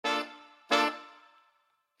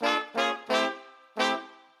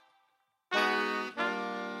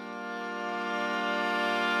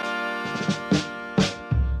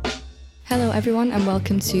Hello everyone and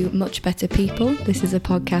welcome to Much Better People. This is a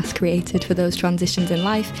podcast created for those transitions in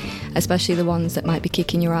life, especially the ones that might be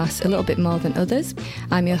kicking your ass a little bit more than others.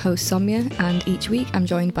 I'm your host Soumya, and each week I'm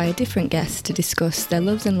joined by a different guest to discuss their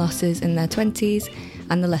loves and losses in their 20s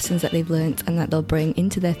and the lessons that they've learnt and that they'll bring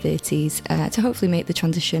into their 30s to hopefully make the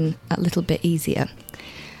transition a little bit easier.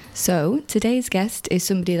 So, today's guest is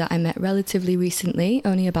somebody that I met relatively recently,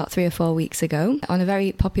 only about 3 or 4 weeks ago, on a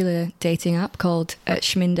very popular dating app called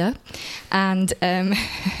Schminder. And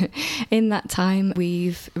in that time,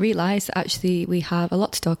 we've realised that actually we have a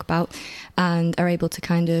lot to talk about and are able to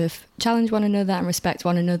kind of challenge one another and respect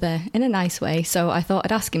one another in a nice way. So I thought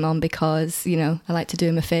I'd ask him on because, you know, I like to do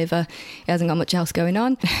him a favour. He hasn't got much else going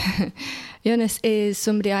on. Joonas is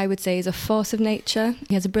somebody I would say is a force of nature.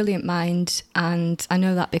 He has a brilliant mind, and I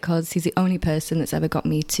know that because he's the only person that's ever got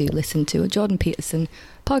me to listen to a Jordan Peterson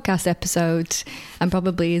podcast episode, and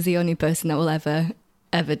probably is the only person that will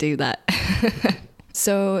ever do that.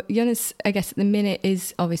 So Joonas, I guess at the minute,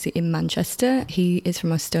 is obviously in Manchester. He is from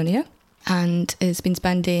Estonia and has been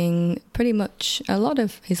spending pretty much a lot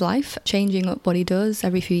of his life changing up what he does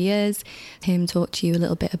every few years. Him talk to you a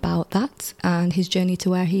little bit about that and his journey to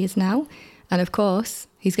where he is now. And of course,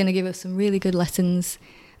 he's going to give us some really good lessons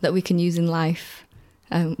that we can use in life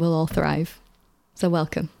and we'll all thrive. So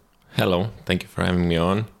welcome. Hello, thank you for having me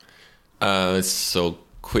on. So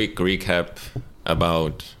quick recap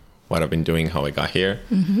about what I've been doing, how I got here.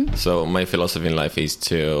 Mm-hmm. So my philosophy in life is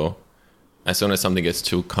to, as soon as something gets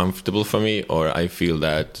too comfortable for me, or I feel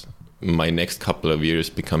that my next couple of years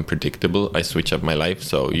become predictable, I switch up my life.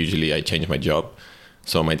 So usually I change my job.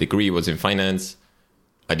 So my degree was in finance.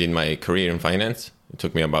 I did my career in finance. It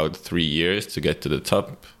took me about 3 years to get to the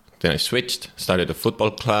top. Then I switched, started a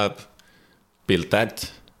football club, built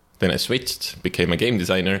that. Then I switched, became a game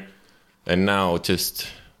designer. And now just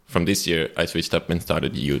from this year, I switched up and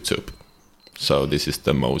started YouTube. So this is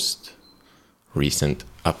the most recent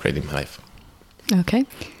upgrade in my life. Okay,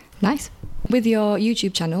 nice. With your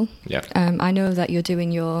YouTube channel, yeah, I know that you're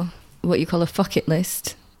doing your, what you call a fuck it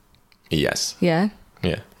list. Yes. Yeah?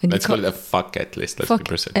 Yeah, let's call it a fuck it list.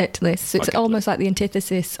 Fuck it list. So it's almost like the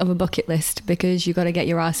antithesis of a bucket list because you've got to get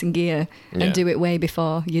your ass in gear and do it way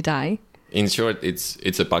before you die. In short,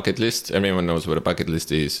 it's a bucket list. Everyone knows what a bucket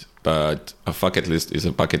list is, but a fuck it list is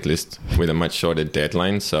a bucket list with a much shorter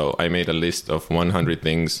deadline. So I made a list of 100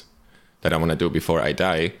 things that I want to do before I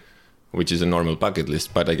die, which is a normal bucket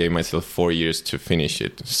list, but I gave myself 4 years to finish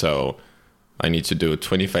it. So I need to do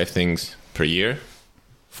 25 things per year,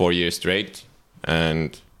 4 years straight.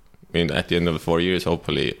 And at the end of the 4 years,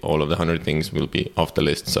 hopefully all of the 100 things will be off the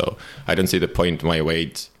list. So I don't see the point why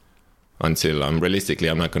wait until I'm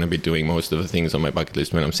not going to be doing most of the things on my bucket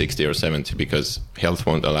list when I'm 60 or 70 because health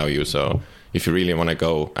won't allow you. So if you really want to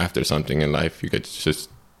go after something in life, you got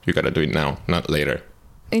to do it now, not later.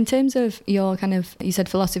 In terms of your kind of, you said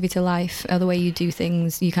philosophy to life, or the way you do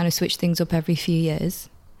things, you kind of switch things up every few years.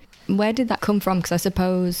 Where did that come from? Because I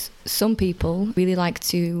suppose some people really like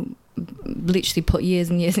to literally put years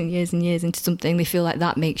and years and years and years into something. They feel like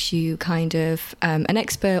that makes you kind of an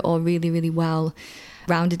expert or really, really well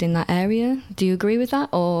rounded in that area. Do you agree with that,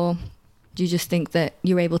 or do you just think that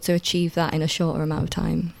you're able to achieve that in a shorter amount of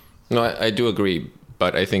time? No, I do agree,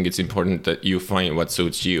 but I think it's important that you find what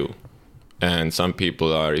suits you. And some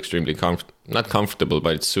people are extremely not comfortable,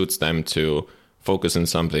 but it suits them to focus on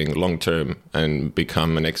something long term and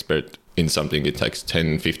become an expert in something. It takes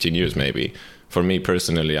 10, 15 years maybe. For me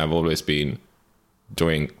personally, I've always been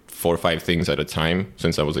doing 4 or 5 things at a time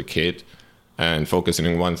since I was a kid, and focusing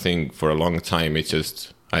on one thing for a long time, it's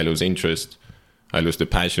just, I lose interest, I lose the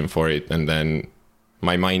passion for it, and then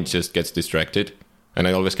my mind just gets distracted. And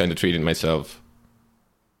I always kind of treated myself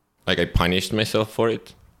like I punished myself for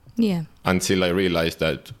it. Yeah. Until I realized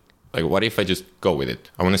that, like, what if I just go with it?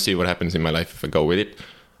 I want to see what happens in my life if I go with it.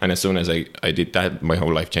 And as soon as I did that, my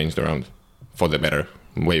whole life changed around for the better,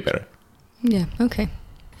 way better. Yeah, okay.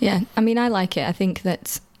 Yeah, I mean, I like it. I think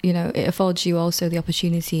that, you know, it affords you also the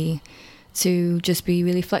opportunity to just be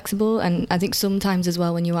really flexible. And I think sometimes as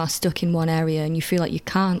well, when you are stuck in one area and you feel like you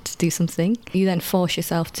can't do something, you then force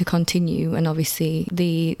yourself to continue. And obviously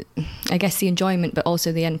the enjoyment, but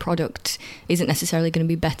also the end product isn't necessarily going to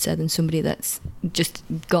be better than somebody that's just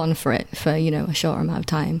gone for it for, you know, a shorter amount of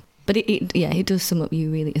time. But it does sum up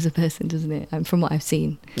you really as a person, doesn't it? From what I've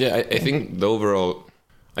seen. Yeah, I think the overall,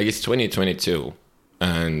 I guess 2022,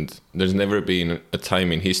 and there's never been a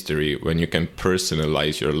time in history when you can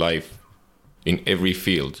personalize your life in every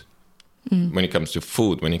field. When it comes to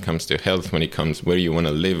food, when it comes to health, when it comes where you want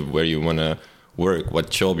to live, where you want to work,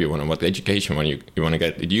 what job you want, what education you want to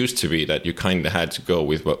get. It used to be that you kind of had to go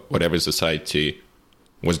with whatever society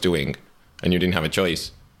was doing. and you didn't have a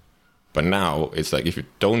choice. But now it's like if you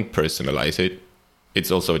don't personalize it,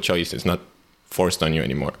 it's also a choice. It's not forced on you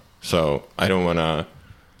anymore. So I don't want to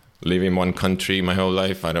live in one country my whole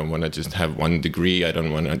life. I don't want to just have one degree. I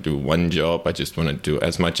don't want to do one job. I just want to do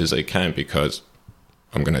as much as I can because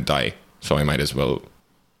I'm going to die. So I might as well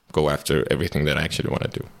go after everything that I actually want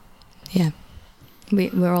to do. Yeah.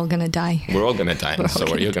 We're all going to die. We're all going to die. So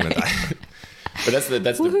are you going to die? But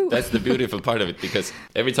that's the beautiful part of it, because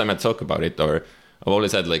every time I talk about it, or I've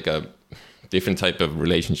always had like a different type of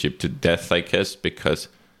relationship to death, I guess, because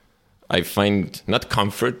I find not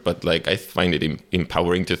comfort, but like I find it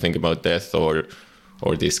empowering to think about death or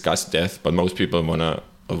discuss death. But most people want to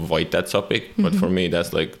avoid that topic. But for me,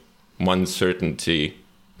 that's like one certainty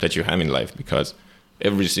that you have in life, because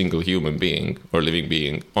every single human being or living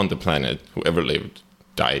being on the planet who ever lived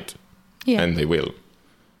died, and they will.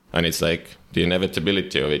 And it's like the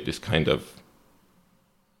inevitability of it is kind of,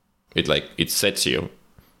 it sets you.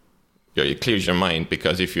 It clears your mind,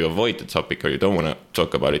 because if you avoid the topic or you don't want to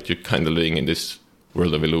talk about it, you're kind of living in this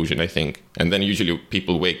world of illusion, I think. And then usually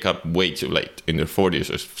people wake up way too late in their 40s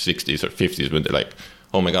or 60s or 50s when they're like,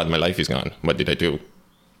 oh my God, my life is gone. What did I do?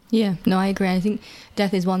 Yeah, no, I agree. I think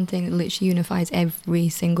death is one thing that literally unifies every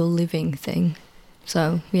single living thing.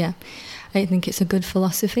 So, yeah, I think it's a good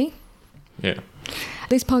philosophy. Yeah.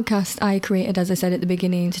 This podcast I created, as I said at the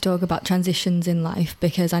beginning, to talk about transitions in life,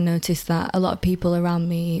 because I noticed that a lot of people around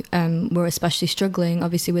me were especially struggling,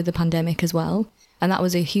 obviously, with the pandemic as well. And that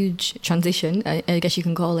was a huge transition, I guess you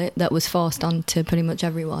can call it, that was forced onto pretty much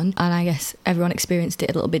everyone. And I guess everyone experienced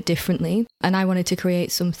it a little bit differently. And I wanted to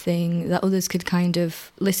create something that others could kind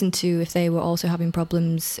of listen to if they were also having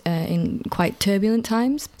problems in quite turbulent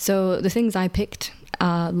times. So the things I picked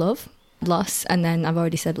are love, loss, and then I've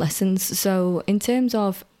already said lessons. So in terms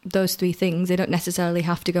of those three things, they don't necessarily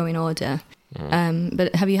have to go in order.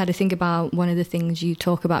 But have you had to think about one of the things you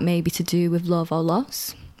talk about maybe to do with love or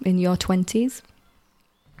loss in your 20s?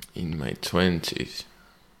 In my 20s,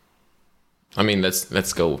 I mean,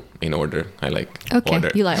 let's go in order. I like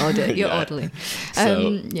order. You like order. You're orderly.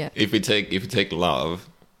 So if we take love,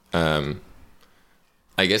 I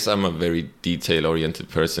guess I'm a very detail oriented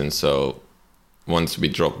person. So once we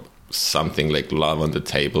drop something like love on the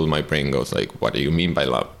table, my brain goes like, what do you mean by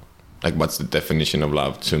love? Like, what's the definition of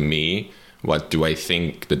love to me? What do I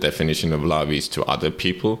think the definition of love is to other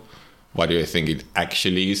people? What do I think it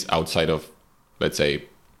actually is outside of, let's say,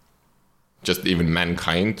 just even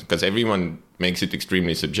mankind? Because everyone makes it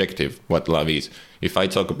extremely subjective what love is. If I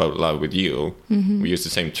talk about love with you, we use the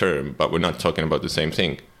same term, but we're not talking about the same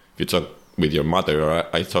thing. If you talk with your mother, or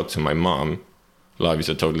I talk to my mom, love is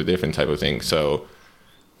a totally different type of thing. So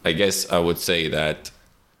I guess I would say that,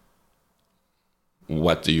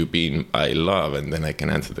 what do you mean by love? And then I can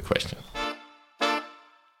answer the question.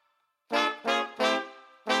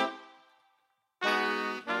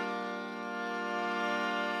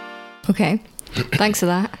 Okay, thanks for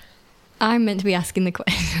that. I'm meant to be asking the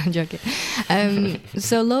question. I'm joking.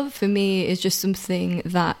 So love for me is just something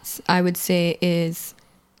that I would say is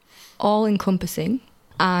all-encompassing,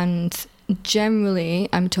 and generally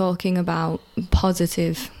I'm talking about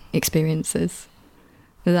positive experiences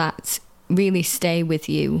that really stay with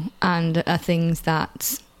you and are things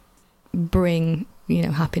that bring,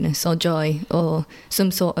 happiness or joy or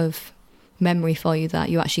some sort of memory for you that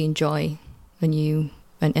you actually enjoy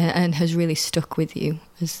and has really stuck with you.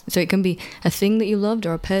 So it can be a thing that you loved,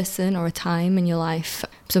 or a person, or a time in your life,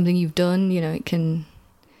 something you've done. It can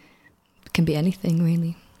be anything,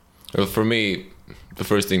 really. Well, for me, the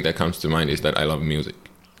first thing that comes to mind is that I love music.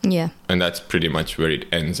 Yeah. And that's pretty much where it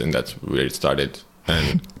ends, and that's where it started.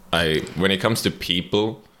 And when it comes to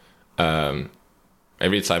people,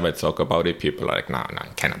 every time I talk about it, people are like, no,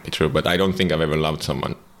 it cannot be true. But I don't think I've ever loved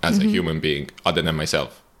someone as a human being other than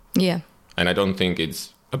myself. Yeah. And I don't think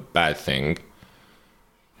it's a bad thing.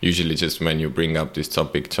 Usually just when you bring up this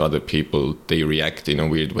topic to other people, they react in a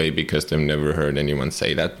weird way because they've never heard anyone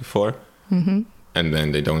say that before. And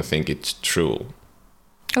then they don't think it's true.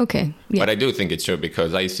 Okay. Yeah. But I do think it's true,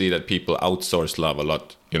 because I see that people outsource love a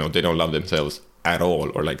lot. They don't love themselves at all,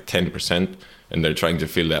 or like 10%. And they're trying to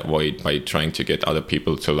fill that void by trying to get other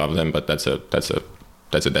people to love them. But that's a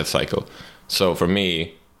death cycle. So for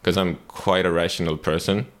me, because I'm quite a rational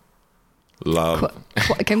person, love...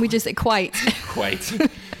 Can we just say quite? Quite.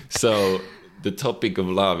 So the topic of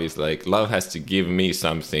love is like, love has to give me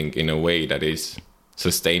something in a way that is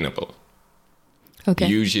sustainable. Okay.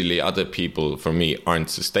 Usually other people, for me, aren't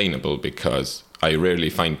sustainable, because I rarely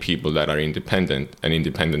find people that are independent, and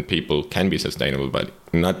independent people can be sustainable, but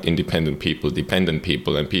not independent people, dependent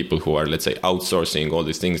people, and people who are, let's say, outsourcing all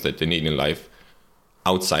these things that they need in life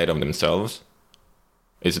outside of themselves,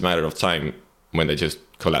 it's a matter of time when they just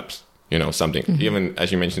collapse. You know, something, even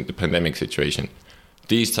as you mentioned, the pandemic situation,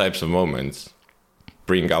 these types of moments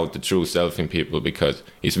bring out the true self in people, because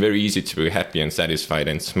it's very easy to be happy and satisfied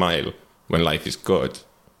and smile when life is good.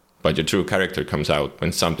 But your true character comes out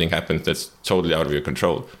when something happens that's totally out of your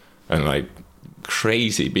control. And like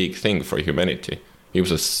crazy big thing for humanity. It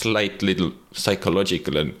was a slight little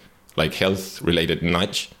psychological and like health related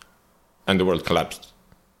nudge, and the world collapsed.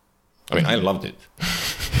 I mean, I loved it.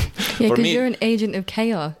 Yeah, because you're an agent of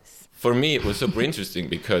chaos. For me, it was super interesting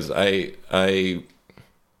because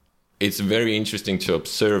it's very interesting to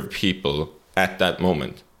observe people at that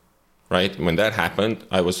moment, right? When that happened,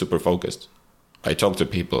 I was super focused. I talked to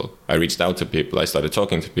people. I reached out to people. I started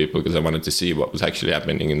talking to people because I wanted to see what was actually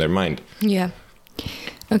happening in their mind. Yeah.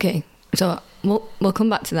 Okay. So we'll come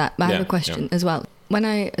back to that. But I have a question as well. When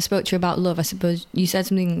I spoke to you about love, I suppose you said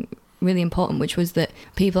something really important, which was that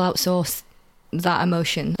people outsource that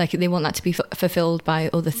emotion. Like they want that to be fulfilled by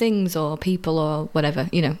other things or people or whatever,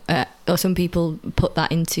 you know. Or some people put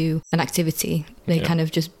that into an activity. They kind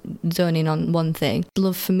of just zone in on one thing.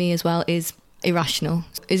 Love for me as well is irrational.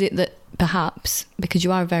 Is it that perhaps, because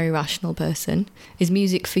you are a very rational person, is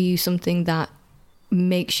music for you something that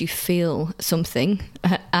makes you feel something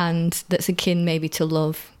and that's akin maybe to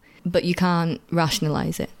love, but you can't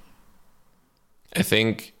rationalize it? I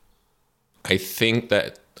think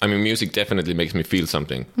that, I mean, music definitely makes me feel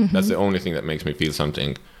something. That's the only thing that makes me feel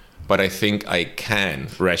something. But I think I can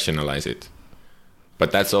rationalize it.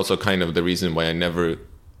 But that's also kind of the reason why I never,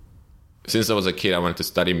 since I was a kid, I wanted to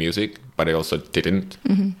study music, but I also didn't,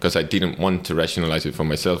 because I didn't want to rationalize it for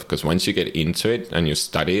myself. Because once you get into it and you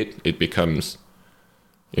study it, it becomes,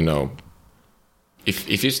 you know,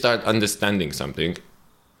 if you start understanding something,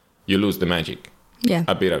 you lose the magic. Yeah.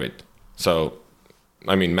 A bit of it. So,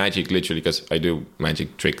 I mean, magic literally, because I do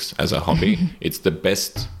magic tricks as a hobby. It's the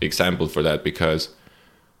best example for that, because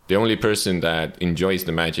the only person that enjoys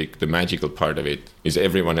the magical part of it, is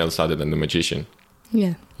everyone else other than the magician.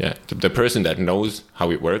 Yeah. Yeah. The person that knows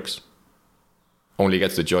how it works only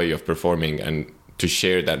gets the joy of performing and to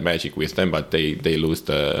share that magic with them, but they lose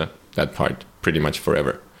that part pretty much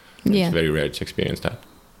forever. Yeah. It's very rare to experience that.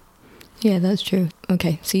 Yeah, that's true.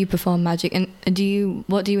 Okay, so you perform magic, and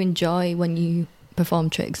what do you enjoy when you perform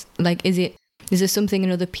tricks? Like, is there something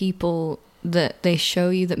in other people that they show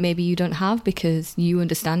you that maybe you don't have because you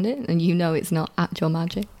understand it and you know it's not actual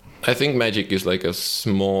magic? I think magic is like a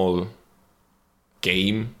small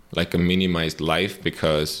game, like a minimized life,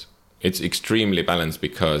 because it's extremely balanced,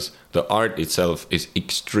 because the art itself is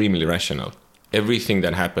extremely rational. Everything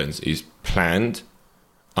that happens is planned,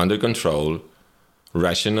 under control,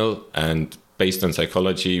 rational, and based on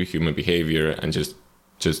psychology, human behavior, and just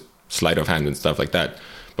sleight of hand and stuff like that.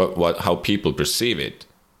 But how people perceive it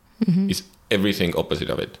is everything opposite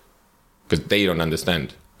of it, because they don't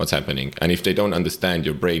understand what's happening. And if they don't understand,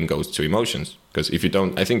 your brain goes to emotions. Because if you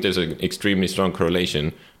don't, I think there's an extremely strong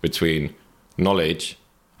correlation between knowledge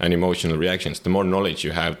and emotional reactions. The more knowledge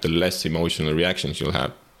you have, the less emotional reactions you'll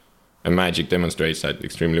have. And magic demonstrates that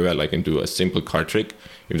extremely well. I can do a simple card trick.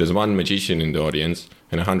 If there's one magician in the audience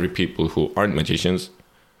and 100 people who aren't magician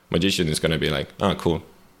is going to be like, oh, cool.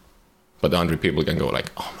 But the 100 people can go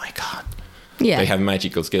like, oh my God. Yeah. They have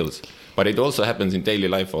magical skills. But it also happens in daily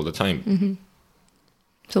life all the time.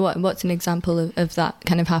 So what's an example of that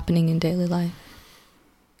kind of happening in daily life?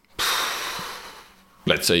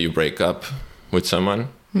 Let's say you break up with someone.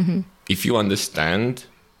 If you understand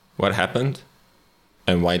what happened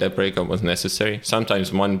and why that breakup was necessary,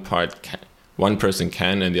 sometimes one person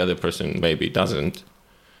can and the other person maybe doesn't.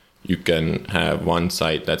 You can have one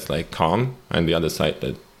side that's like calm and the other side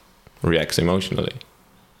that reacts emotionally.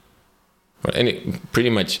 But pretty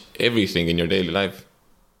much everything in your daily life,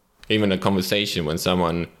 even a conversation when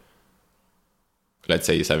someone, let's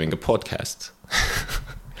say, is having a podcast,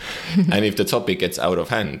 and if the topic gets out of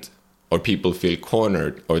hand, or people feel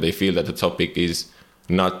cornered, or they feel that the topic is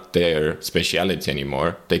not their speciality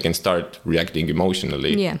anymore, they can start reacting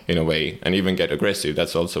emotionally in a way, and even get aggressive.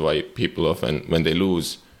 That's also why people often, when they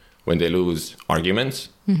lose arguments,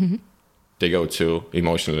 they go to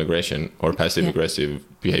emotional aggression or passive aggressive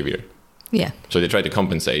behavior. Yeah. So they try to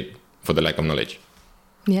compensate for the lack of knowledge.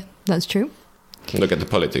 Yeah, that's true. Look at the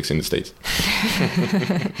politics in the States.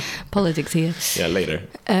 Politics here. Yeah, later.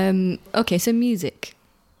 Okay, so music.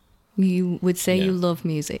 You would say you love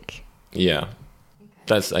music. Yeah.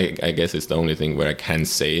 That's, I guess it's the only thing where I can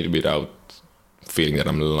say it without feeling that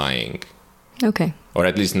I'm lying. Okay. Or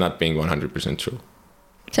at least not being 100% true.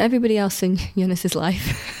 So everybody else in Joonas's life,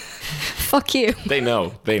 fuck you. They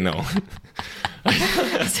know.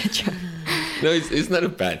 It's a joke. No, it's not a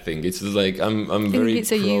bad thing. It's just like I'm very.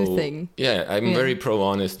 It's a you thing. Yeah, I'm very pro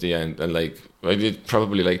honesty, and like I did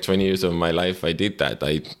probably like 20 years of my life. I did that.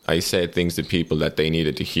 I said things to people that they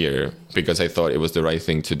needed to hear because I thought it was the right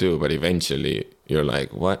thing to do. But eventually, you're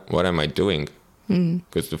like, what am I doing?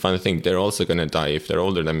 Because the funny thing, they're also gonna die if they're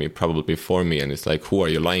older than me, probably before me, and it's like, who are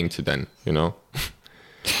you lying to then? You know.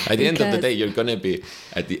 At the end of the day, you're gonna be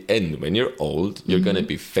at the end when you're old. You're gonna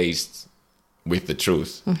be faced with the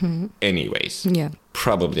truth, anyways. Yeah.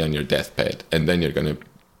 Probably on your deathbed, and then you're gonna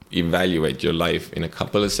evaluate your life in a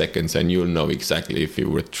couple of seconds, and you'll know exactly if you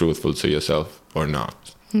were truthful to yourself or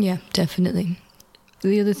not. Yeah, definitely.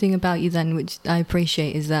 The other thing about you then, which I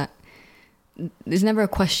appreciate, is that there's never a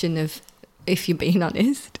question of if you're being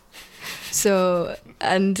honest. So,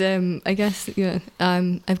 and I guess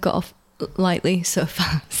I've got off lightly so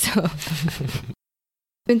far. So,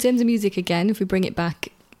 in terms of music, again, if we bring it back,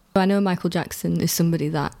 I know Michael Jackson is somebody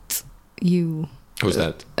that you. Who's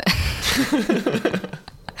that?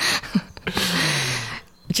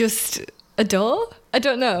 Just adore? I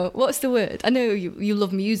don't know. What's the word? I know you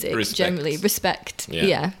love music generally. Respect.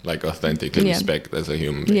 Yeah. Like authentically respect as a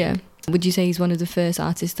human being. Yeah. Would you say he's one of the first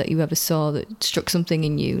artists that you ever saw that struck something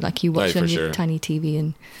in you? Like you watched on your tiny TV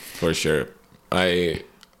and... For sure. I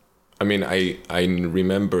mean, I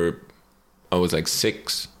remember I was like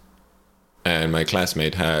 6 and my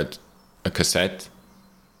classmate had a cassette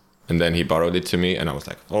and then he borrowed it to me and I was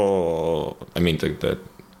like, oh, I mean,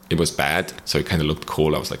 it was bad, so it kind of looked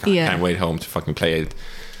cool. I was like, I can't wait home to fucking play it.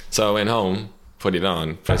 So I went home, put it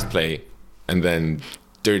on, pressed play, and then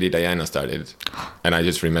Dirty Diana started. And I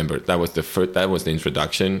just remember that was the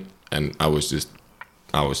introduction, and I was just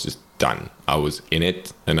done. I was in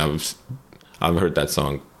it, and I've heard that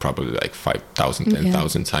song probably like 5,000,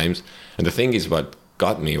 10,000 times. And the thing is, what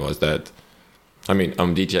got me was that, I mean,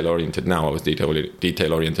 I'm detail-oriented now. I was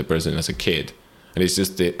detail-oriented person as a kid. And it's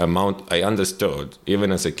just the amount I understood,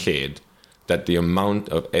 even as a kid, that the amount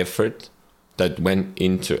of effort that went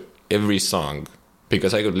into every song,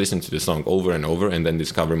 because I could listen to the song over and over and then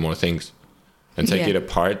discover more things and take it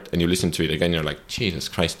apart, and you listen to it again, you're like, Jesus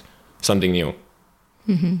Christ, something new.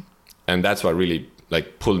 Mm-hmm. And that's what really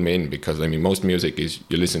like pulled me in, because I mean, most music,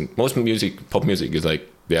 pop music is like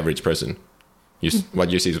the average person.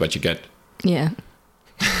 What you see is what you get. Yeah.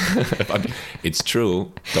 It's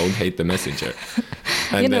true. Don't hate the messenger.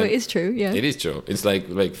 And it is true. Yeah, it is true. It's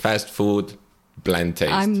like fast food, bland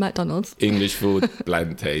taste. I'm McDonald's. English food,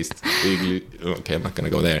 bland taste. Okay, I'm not gonna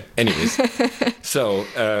go there. Anyways, so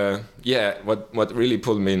what really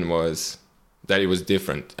pulled me in was that it was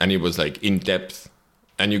different and it was like in depth,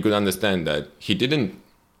 and you could understand that he didn't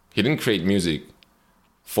create music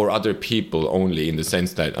for other people only, in the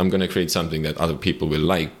sense that I'm gonna create something that other people will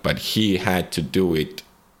like, but he had to do it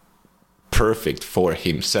perfect for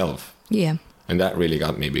himself. Yeah. And that really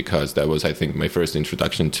got me, because that was, I think, my first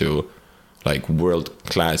introduction to like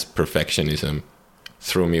world-class perfectionism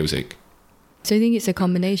through music. So I think it's a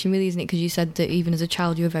combination, really, isn't it? Because you said that even as a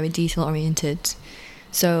child you were very detail-oriented.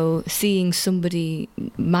 So seeing somebody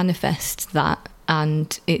manifest that,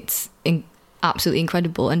 and it's absolutely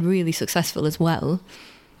incredible and really successful as well,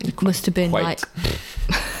 must have been like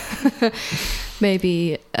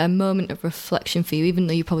maybe a moment of reflection for you, even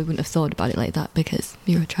though you probably wouldn't have thought about it like that because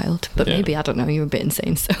you're a child. But maybe, I don't know, you're a bit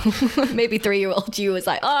insane. So maybe 3-year-old you was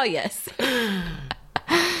like, oh, yes. I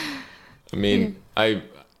mean, I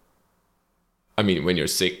mean, when you're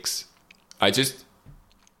 6, I guess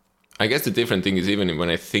the different thing is, even when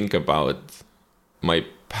I think about my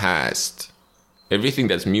past, everything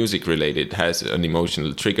that's music related has an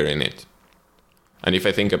emotional trigger in it. And if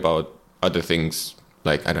I think about other things,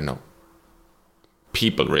 like, I don't know,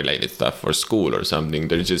 people related stuff or school or something,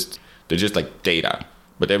 they're just like data.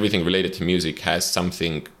 But everything related to music has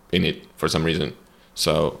something in it for some reason.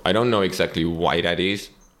 So I don't know exactly why that is,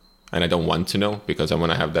 and I don't want to know, because I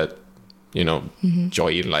want to have that,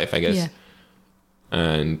 joy in life, I guess. Yeah.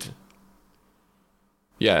 And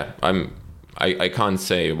I can't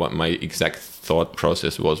say what my exact thought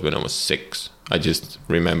process was when I was 6. I just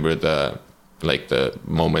remember the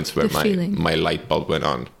moments where my light bulb went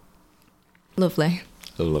on. Lovely.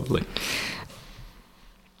 So lovely.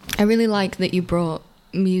 I really like that you brought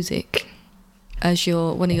music as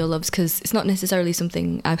one of your loves, because it's not necessarily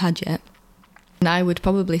something I've had yet. And I would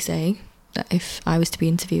probably say that if I was to be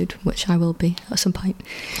interviewed, which I will be at some point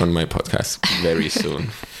on my podcast very soon,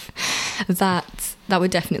 that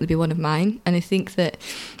would definitely be one of mine. And I think that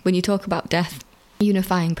when you talk about death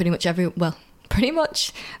unifying pretty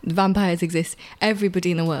much vampires exist,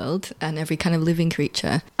 everybody in the world and every kind of living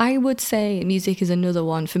creature, I would say music is another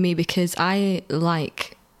one for me, because I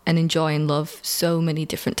like and enjoy and love so many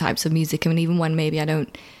different types of music. I mean, even when maybe I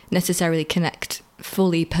don't necessarily connect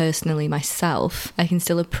fully personally myself, I can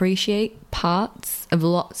still appreciate parts of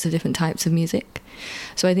lots of different types of music.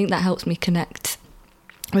 So I think that helps me connect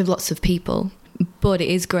with lots of people. But it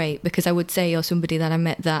is great because I would say you're somebody that I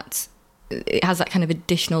met that it has that kind of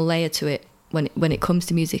additional layer to it when it comes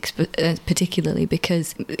to music, particularly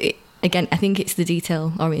because again, I think it's the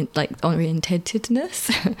detail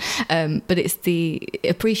orientatedness, but it's the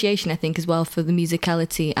appreciation, I think, as well for the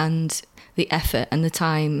musicality and the effort and the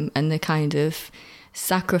time and the kind of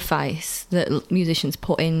sacrifice that musicians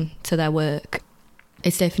put into their work.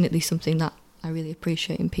 It's definitely something that I really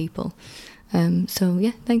appreciate in people. So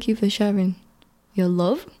yeah, thank you for sharing your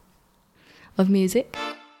love of music.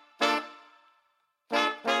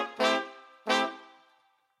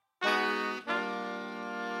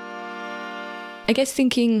 I guess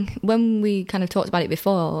thinking, when we kind of talked about it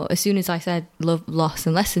before, as soon as I said love, loss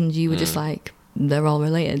and lessons, you were just like, they're all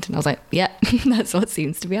related. And I was like, yeah, that's what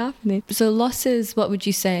seems to be happening. So losses, what would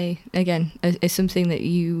you say, again, is something that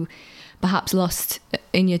you perhaps lost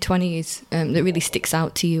in your 20s that really sticks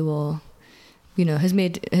out to you, or, you know, has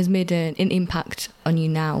made an impact on you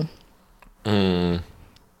now? I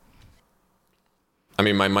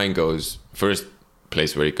mean, my mind goes, first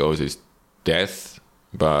place where it goes is death.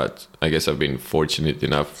 But I guess I've been fortunate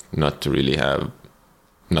enough not to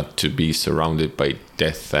be surrounded by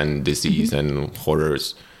death and disease and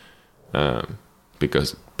horrors,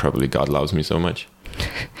 because probably God loves me so much.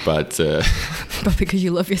 But but because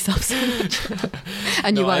you love yourself so much,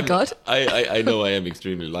 and you are God. I know I am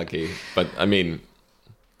extremely lucky, but I mean,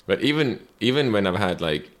 but even when I've had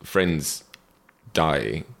like friends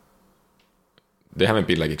die, they haven't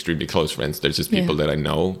been like extremely close friends. They're just people that I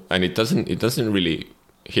know, and it doesn't really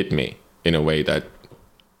hit me in a way that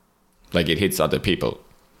like it hits other people,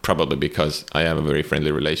 probably because I have a very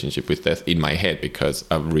friendly relationship with death in my head, because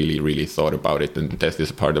I've really, really thought about it, and death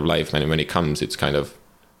is a part of life, and when it comes, it's kind of,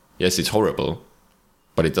 yes, it's horrible,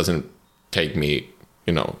 but it doesn't take me,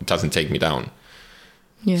 you know, it doesn't take me down.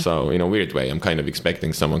 Yeah. So in a weird way, I'm kind of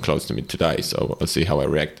expecting someone close to me to die, so I'll see how I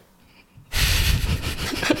react.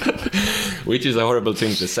 Which is a horrible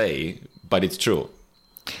thing to say, but it's true.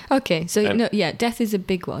 Okay, so death is a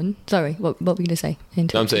big one. Sorry, what were you going to say?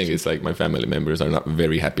 I'm saying it's like my family members are not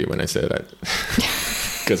very happy when I say that,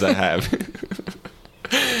 because I have.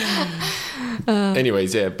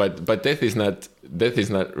 Anyways, yeah, but death is not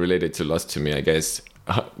related to loss to me. I guess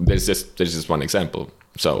there's just one example.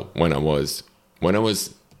 So when I was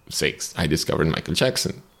 6, I discovered Michael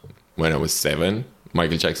Jackson. When I was 7,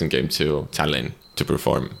 Michael Jackson came to Tallinn to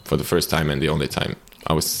perform for the first time and the only time.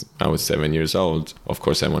 I was 7 years old. Of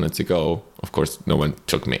course I wanted to go. Of course no one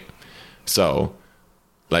took me. So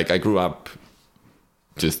like I grew up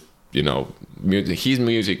just, you know, his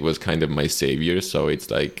music was kind of my savior. So it's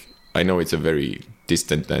like, I know it's a very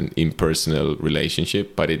distant and impersonal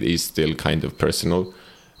relationship, but it is still kind of personal.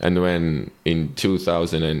 And when in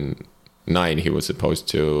 2009 he was supposed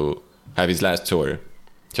to have his last tour,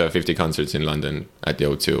 to have 50 concerts in London at the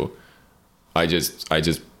O2, I just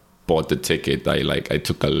bought the ticket. I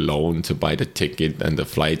took a loan to buy the ticket and the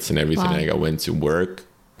flights and everything. Wow. Like I went to work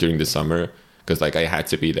during the summer because like I had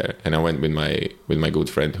to be there, and I went with my good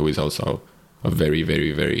friend who is also a very,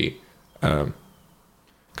 very, very kind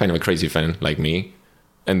of a crazy fan like me.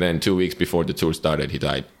 And then 2 weeks before the tour started, he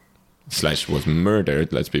died / was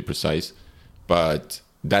murdered. Let's be precise. But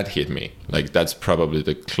that hit me. Like that's probably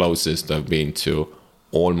the closest I've been to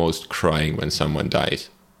almost crying when someone dies.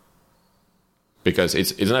 Because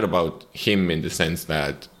it's not about him in the sense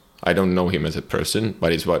that I don't know him as a person,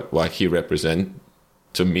 but it's what he represents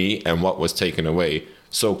to me and what was taken away,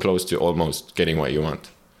 so close to almost getting what you want.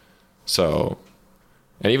 So,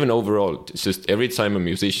 and even overall, it's just every time a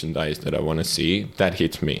musician dies that I want to see, that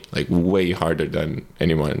hits me like way harder than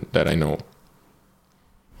anyone that I know.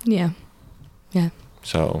 Yeah. Yeah.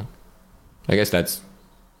 So I guess that's,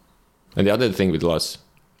 and the other thing with loss,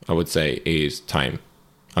 I would say, is time.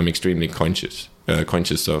 I'm extremely conscious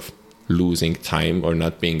of losing time or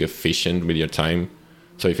not being efficient with your time.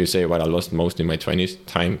 So if you say what I lost most in my 20s,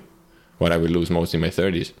 time. What I will lose most in my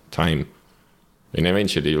 30s, time. And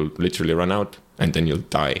eventually you'll literally run out and then you'll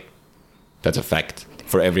die. That's a fact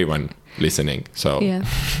for everyone listening. So yeah.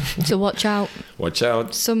 So watch out. Watch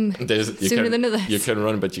out. Sooner than others. You can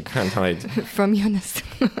run, but you can't hide. From Joonas.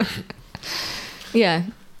 Yeah.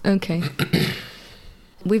 Okay.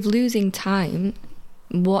 With losing time,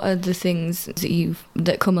 what are the things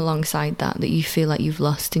that come alongside that you feel like you've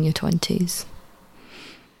lost in your 20s?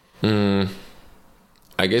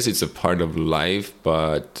 I guess it's a part of life,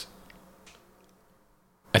 but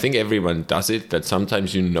I think everyone does it, that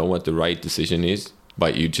sometimes you know what the right decision is,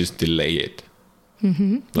 but you just delay it.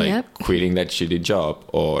 Like quitting that shitty job,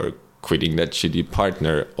 or quitting that shitty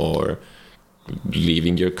partner, or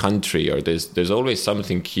leaving your country, or there's always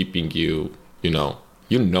something keeping you, you're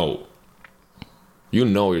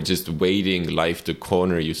just waiting life to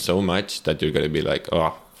corner you so much that you're going to be like,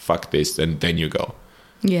 oh, fuck this, and then you go.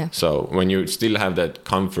 Yeah. So when you still have that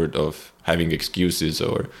comfort of having excuses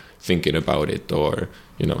or thinking about it, or,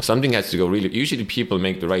 something has to go really, usually people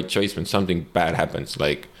make the right choice when something bad happens.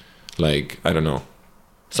 Like, I don't know,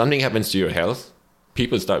 something happens to your health,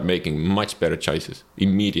 people start making much better choices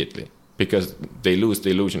immediately because they lose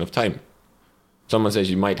the illusion of time. Someone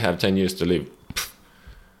says you might have 10 years to live.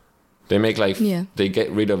 They make they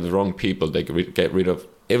get rid of the wrong people. They get rid of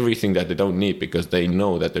everything that they don't need because they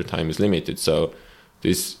know that their time is limited. So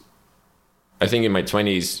I think in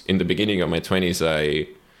the beginning of my 20s,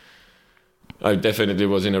 I definitely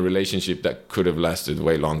was in a relationship that could have lasted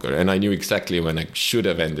way longer. And I knew exactly when I could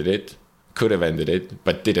have ended it,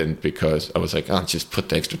 but didn't, because I was like, I'll just put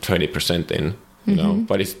the extra 20% in,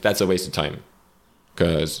 but that's a waste of time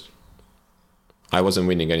because I wasn't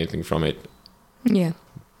winning anything from it. Yeah.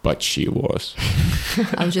 But she was.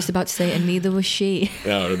 I was just about to say, and neither was she.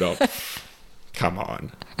 No. Come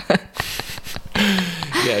on.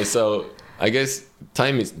 Yeah, so I guess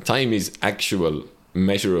time is actual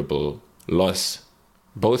measurable loss,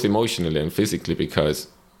 both emotionally and physically, because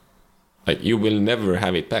you will never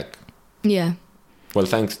have it back. Yeah. Well,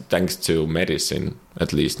 thanks to medicine,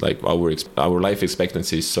 at least, like our life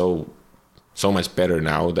expectancy is so much better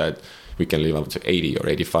now that we can live up to 80 or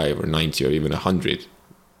 85 or 90 or even 100.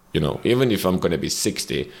 Even if I'm going to be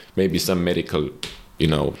 60, maybe some medical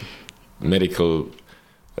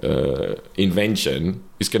invention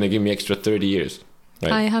is going to give me extra 30 years.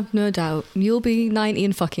 Right? I have no doubt. You'll be 90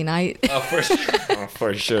 in fucking night. Oh,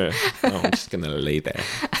 for sure. No, I'm just going to lay there.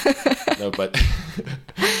 No, but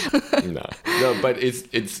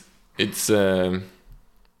it's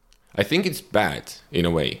I think it's bad in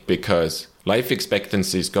a way because life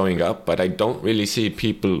expectancy is going up, but I don't really see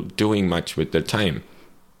people doing much with their time.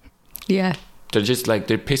 Yeah. They're just they're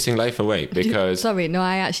pissing life away because... Sorry, no,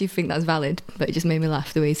 I actually think that's valid, but it just made me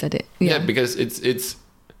laugh the way you said it. Yeah, because it's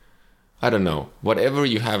I don't know, whatever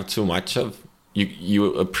you have too much of,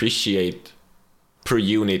 you appreciate per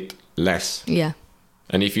unit less. Yeah.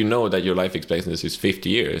 And if you know that your life expectancy is 50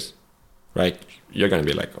 years, right, you're going to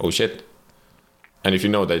be like, oh shit. And if you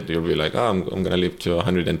know that you'll be like, oh, I'm going to live to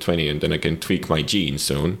 120 and then I can tweak my genes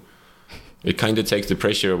soon, it kind of takes the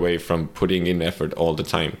pressure away from putting in effort all the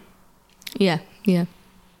time. Yeah.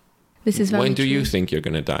 This is very When do true. you think you're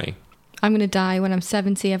going to die? I'm going to die when I'm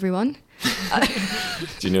 70, everyone.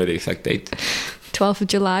 Do you know the exact date? 12th of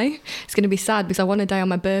July. It's going to be sad because I want to die on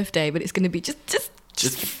my birthday, but it's going to be just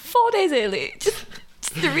 4 days early. Just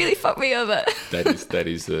to really fuck me over. That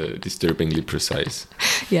is disturbingly precise.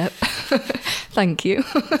 Yep. Thank you.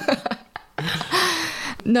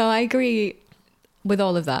 No, I agree with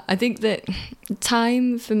all of that. I think that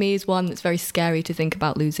time for me is one that's very scary to think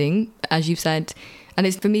about losing, as you've said. And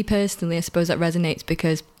it's for me personally, I suppose that resonates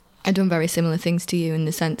because I've done very similar things to you in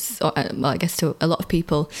the sense, or, well, I guess to a lot of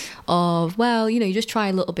people, of, well, you just try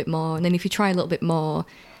a little bit more. And then if you try a little bit more,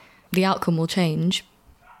 the outcome will change.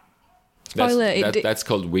 Spoiler. That's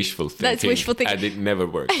called wishful thinking. That's wishful thinking. And it never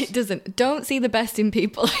works. It doesn't. Don't see the best in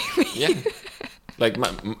people. Yeah.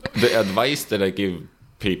 The advice that I give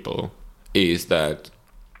people is that,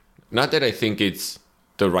 not that I think it's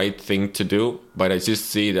the right thing to do, but I just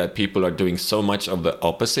see that people are doing so much of the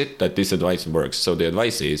opposite that this advice works. So the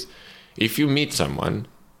advice is, if you meet someone,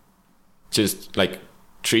 just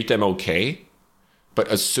treat them okay, but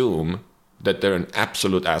assume that they're an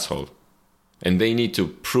absolute asshole. And they need to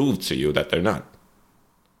prove to you that they're not.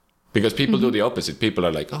 Because people do the opposite. People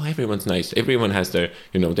are like, oh, everyone's nice. Everyone has their,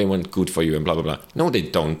 they want good for you and blah, blah, blah. No, they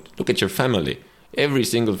don't. Look at your family. Every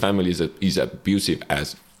single family is abusive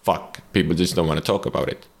as fuck. People just don't want to talk about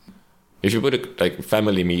it. If you put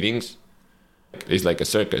family meetings, it's like a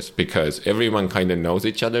circus because everyone kind of knows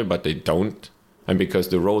each other, but they don't. And because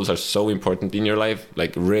the roles are so important in your life,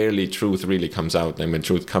 rarely truth really comes out. And when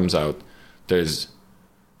truth comes out, there's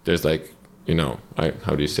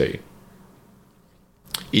how do you say?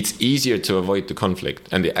 It's easier to avoid the conflict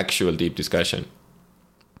and the actual deep discussion.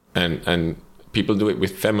 And people do it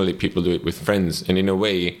with family, people do it with friends. And in a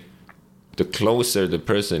way, the closer the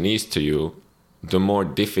person is to you, the more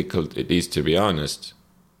difficult it is to be honest.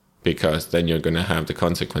 Because then you're going to have the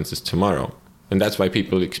consequences tomorrow. And that's why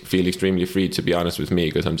people feel extremely free to be honest with me,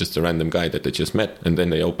 because I'm just a random guy that they just met. And then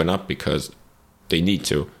they open up because they need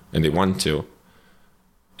to and they want to.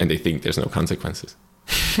 And they think there's no consequences.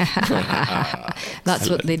 That's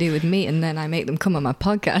what they do with me, and then I make them come on my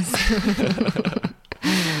podcast.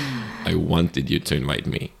 I wanted you to invite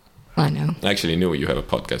me. I know. I actually knew you have a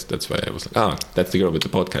podcast. That's why I was like, oh, that's the girl with the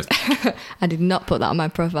podcast. I did not put that on my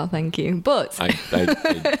profile, thank you. But I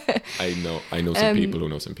know some people who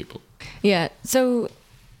know some people. Yeah, so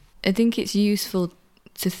I think it's useful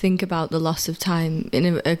to think about the loss of time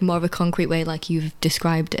in a more of a concrete way, like you've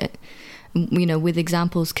described it, you know, with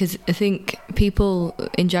examples, because I think people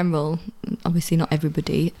in general, obviously not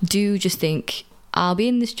everybody, do just think, I'll be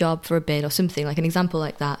in this job for a bit or something, like an example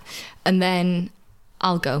like that, and then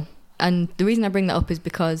I'll go. And the reason I bring that up is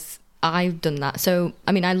because I've done that. So,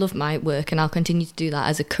 I mean, I love my work and I'll continue to do that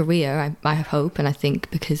as a career, I hope, and I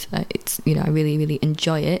think, because it's, you know, I really, really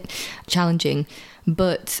enjoy it, challenging.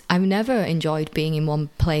 But I've never enjoyed being in one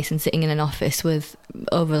place and sitting in an office with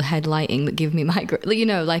overhead lighting that give me migraine. You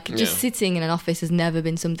know, like just sitting in an office has never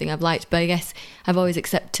been something I've liked. But I guess I've always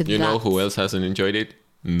accepted that. You know who else hasn't enjoyed it?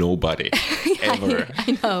 Nobody. Ever.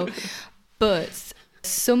 I know. But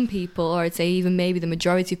some people, or I'd say even maybe the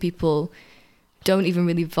majority of people, don't even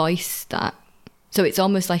really voice that. So it's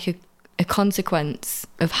almost like a consequence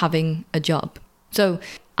of having a job. So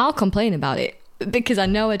I'll complain about it because I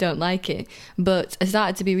know I don't like it, but I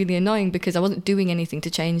started to be really annoying because I wasn't doing anything to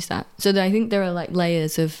change that. So I think there are like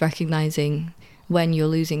layers of recognizing when you're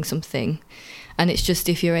losing something, and it's just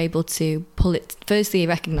if you're able to pull it, firstly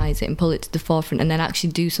recognize it and pull it to the forefront, and then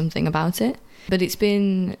actually do something about it. But it's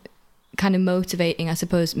been kind of motivating, I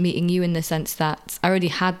suppose, meeting you in the sense that I already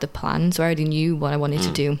had the plan, so I already knew what I wanted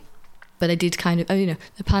to do. But I did kind of, the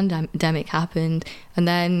pandemic happened, and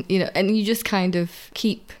then, and you just kind of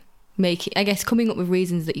keep making, I guess, coming up with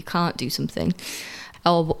reasons that you can't do something,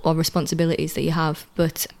 or responsibilities that you have.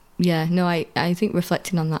 But yeah, no, I think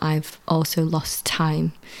reflecting on that, I've also lost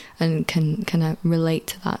time and can kind of relate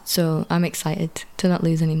to that. So I'm excited to not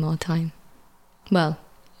lose any more time. Well,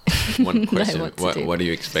 one question, what do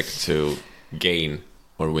you expect to gain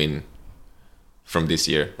or win from this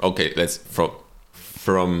year? Okay, let's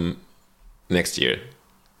from next year,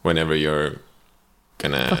 whenever you're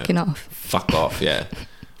gonna fuck off, yeah.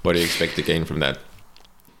 What do you expect to gain from that?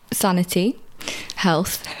 Sanity,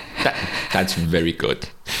 health. That's very good.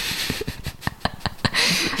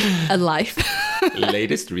 A life.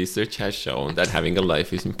 Latest research has shown that having a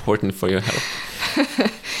life is important for your health.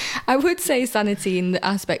 I would say sanity in the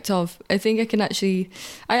aspect of, I think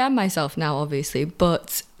I am myself now, obviously,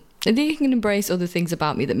 but I think I can embrace other things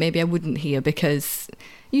about me that maybe I wouldn't hear because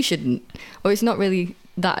you shouldn't, or it's not really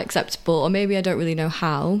that acceptable, or maybe I don't really know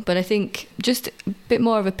how. But I think just a bit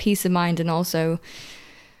more of a peace of mind, and also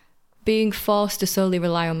being forced to solely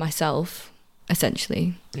rely on myself,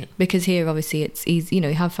 essentially. Yeah. Because here, obviously, it's easy,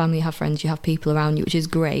 you have family, you have friends, you have people around you, which is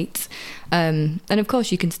great. And of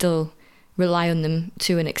course, you can still rely on them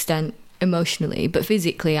to an extent emotionally, but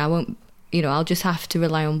physically, I won't, I'll just have to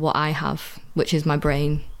rely on what I have, which is my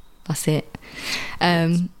brain. That's it.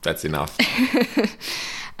 That's enough.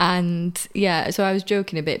 And yeah, so I was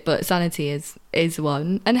joking a bit, but sanity is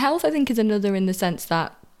one. And health, I think, is another, in the sense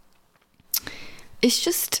that it's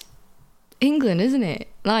just England, isn't it?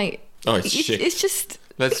 Like, it's shit. It's just...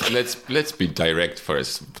 Let's be direct for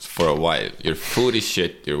a while. Your food is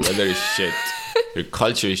shit, your weather is shit, your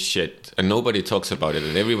culture is shit, and nobody talks about it,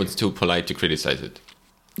 and everyone's too polite to criticize it.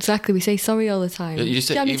 Exactly, we say sorry all the time. How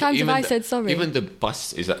many times have I said sorry? Even the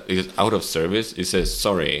bus is out of service, it says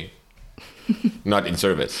sorry. Not in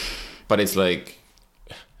service. But it's like,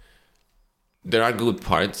 there are good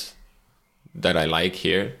parts that I like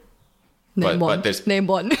here. But there's Name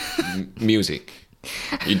one. Music.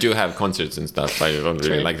 You do have concerts and stuff. I don't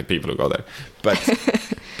really like the people who go there.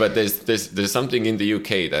 But there's something in the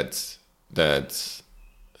UK that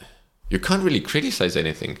you can't really criticize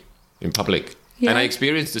anything in public. Yeah. And I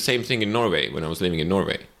experienced the same thing in Norway when I was living in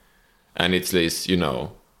Norway. And it's this,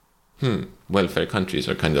 welfare countries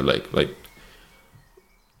are kind of like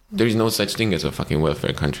there is no such thing as a fucking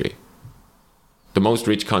welfare country. The most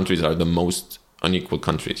rich countries are the most unequal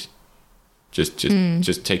countries. Just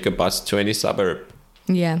take a bus to any suburb.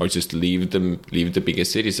 Yeah. Or just leave the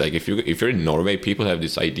biggest cities. Like if you're in Norway, people have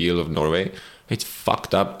this ideal of Norway. It's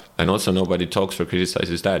fucked up. And also nobody talks or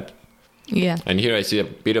criticizes that. Yeah. And here I see a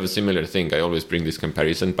bit of a similar thing. I always bring this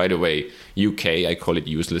comparison. By the way, UK, I call it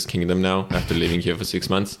useless kingdom now after living here for 6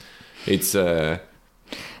 months. It's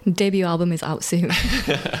debut album is out soon.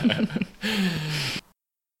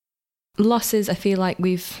 Losses, I feel like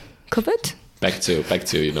we've covered. Back to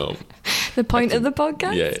the point of the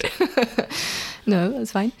podcast. Yeah. No,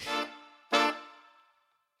 that's fine.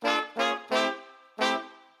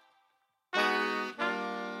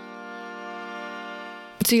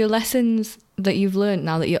 So your lessons that you've learned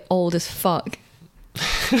now that you're old as fuck.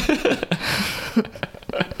 I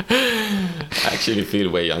actually feel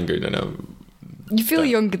way younger than I'm. You feel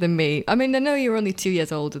younger than me. I mean, I know you're only 2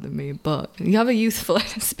 years older than me, but you have a youthful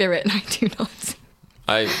spirit and I do not.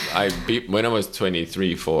 When I was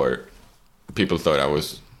 23, people thought I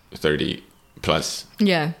was 30 plus.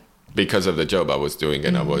 Yeah. Because of the job I was doing,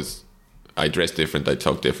 and I dressed different, I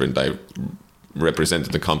talked different, I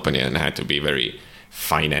represented the company and I had to be very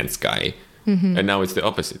finance guy. Mm-hmm. And now it's the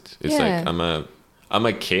opposite. It's like I'm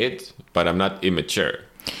a kid, but I'm not immature.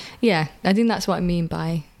 Yeah, I think that's what I mean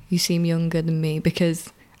by you seem younger than me, because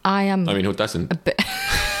I am... I mean, who doesn't? A bit...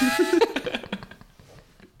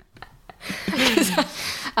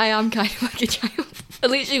 I am kind of like a child. I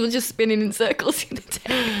literally was just spinning in circles the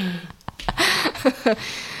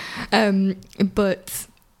other day. But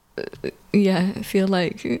yeah, I feel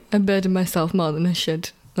like I burden myself more than I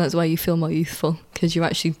should. That's why you feel more youthful, because you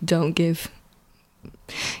actually don't give...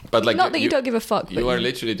 But like, not that you don't give a fuck. You are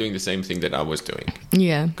literally doing the same thing that I was doing.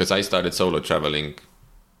 Yeah. Because I started solo traveling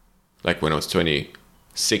like when I was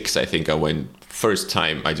 26, I think I went. First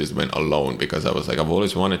time I just went alone, because I was like, I've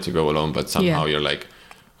always wanted to go alone, but somehow you're like,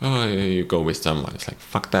 oh, you go with someone. It's like,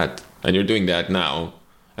 fuck that. And you're doing that now.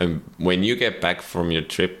 And when you get back from your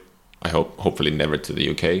trip, I hopefully never to the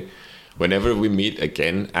UK, whenever we meet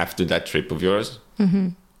again after that trip of yours,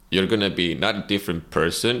 you're going to be not a different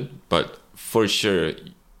person, but for sure,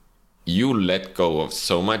 you let go of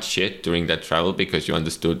so much shit during that travel because you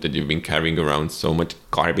understood that you've been carrying around so much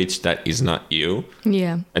garbage that is not you.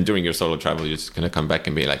 Yeah. And during your solo travel, you're just going to come back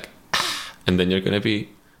and be like, and then you're going to be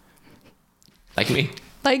like me.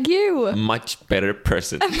 Like you. A much better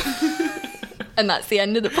person. And that's the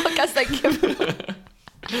end of the podcast. Thank you.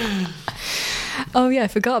 Oh yeah, I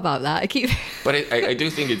forgot about that. But I do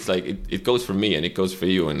think it's like it goes for me and it goes for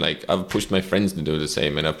you, and like I've pushed my friends to do the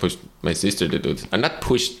same, and I've pushed my sister to do it. I'm not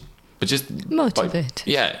pushed, but just motivate.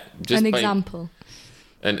 Just an example.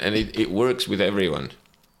 And it works with everyone.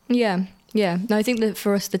 Yeah. No, I think that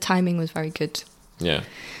for us the timing was very good. Yeah.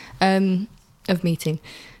 Of meeting.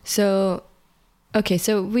 So, okay,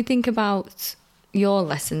 so we think about your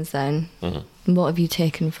lessons then. Mm-hmm. What have you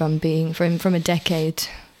taken from being from a decade?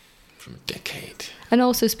 From a decade. And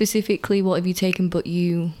also specifically, what have you taken but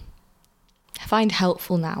you find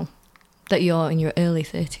helpful now that you're in your early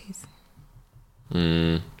 30s?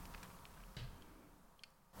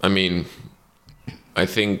 I mean, I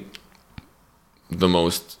think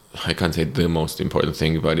I can't say the most important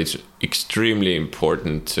thing, but it's extremely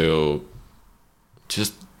important to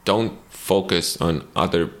just don't focus on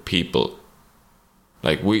other people.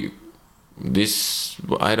 Like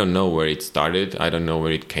I don't know where it started. I don't know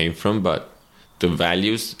where it came from, but the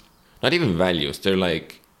values, not even values, they're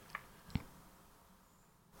like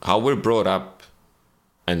how we're brought up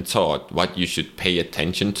and taught what you should pay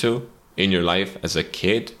attention to in your life as a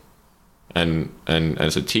kid and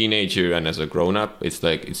as a teenager and as a grown-up. It's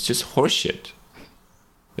like, it's just horseshit.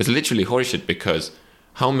 It's literally horseshit, because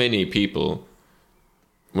how many people,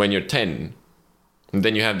 when you're 10, and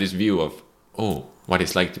then you have this view of, oh, what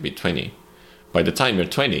it's like to be 20. By the time you're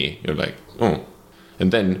 20, you're like, oh.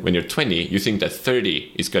 And then when you're 20, you think that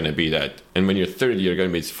 30 is going to be that. And when you're 30, you're going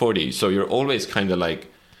to be 40. So you're always kind of like,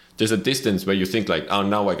 there's a distance where you think like, oh,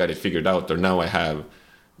 now I got it figured out, or now I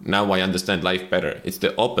understand life better. It's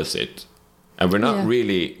the opposite. And we're not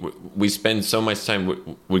really, we spend so much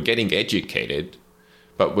time, we're getting educated,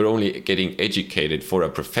 but we're only getting educated for a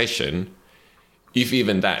profession, if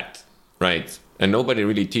even that, right? And nobody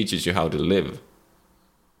really teaches you how to live.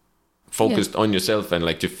 Focused on yourself, and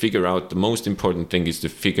like to figure out, the most important thing is to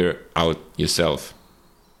figure out yourself.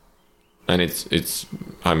 And it's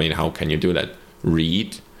I mean, how can you do that?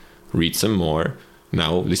 Read some more.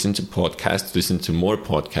 Now listen to more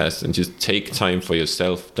podcasts, and just take time for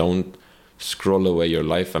yourself. Don't scroll away your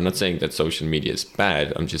life. I'm not saying that social media is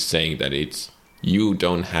bad. I'm just saying that you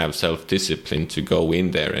don't have self-discipline to go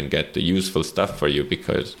in there and get the useful stuff for you,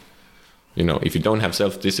 because, you know, if you don't have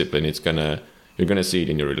self-discipline, you're going to see it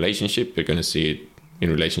in your relationship. You're going to see it in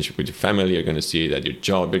relationship with your family. You're going to see it at your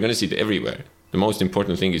job. You're going to see it everywhere. The most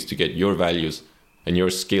important thing is to get your values and your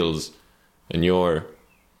skills and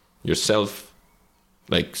yourself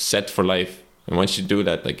like set for life. And once you do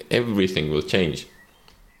that, like everything will change.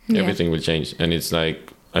 Yeah. Everything will change. And it's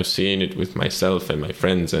like, I've seen it with myself and my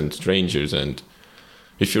friends and strangers. And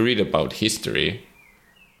if you read about history,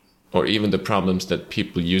 or even the problems that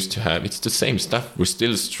people used to have, it's the same stuff. We're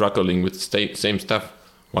still struggling with the same stuff.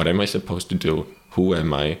 What am I supposed to do? Who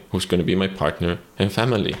am I? Who's going to be my partner? And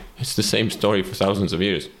family. It's the same story for thousands of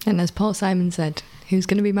years. And as Paul Simon said, who's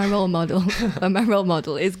going to be my role model? And my role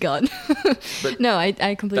model is God. No,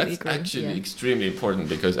 I completely agree. That's actually extremely important,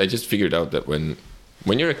 because I just figured out that when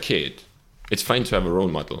you're a kid, it's fine to have a role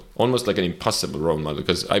model, almost like an impossible role model.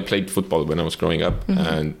 Because I played football when I was growing up,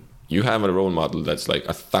 and you have a role model that's like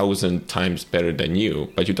 1,000 times better than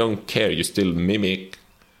you, but you don't care. You still mimic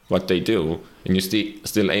what they do, and you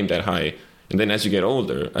still aim that high. And then as you get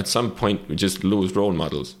older, at some point, you just lose role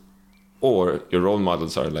models. Or your role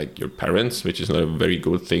models are like your parents, which is not a very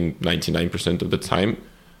good thing 99% of the time.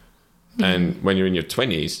 And when you're in your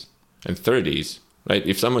 20s and 30s, right?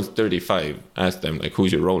 If someone's 35, ask them, like,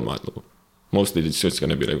 who's your role model? Mostly it's just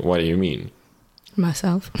going to be like, what do you mean?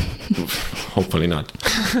 Myself. Hopefully not.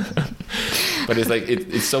 But it's like,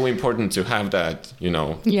 it's so important to have that,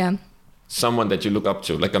 someone that you look up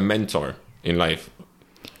to, like a mentor in life.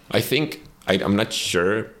 I think, I'm not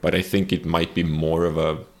sure, but I think it might be more of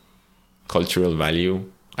a cultural value,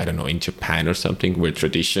 I don't know, in Japan or something, where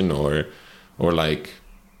tradition or like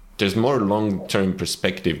there's more long-term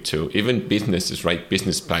perspective to even businesses, write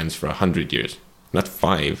business plans for 100 years, not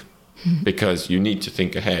 5, because you need to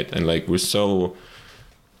think ahead. And like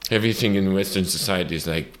everything in Western society is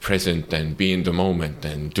like present and be in the moment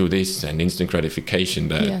and do this and instant gratification.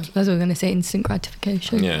 That's what I'm going to say, instant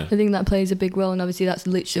gratification. Yeah. I think that plays a big role, and obviously that's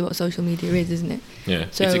literally what social media is, isn't it? Yeah,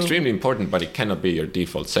 so, it's extremely important, but it cannot be your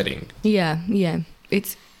default setting. Yeah.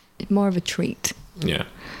 It's more of a treat. Yeah.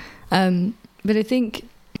 But I think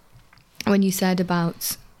when you said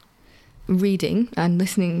about reading and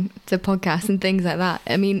listening to podcasts and things like that,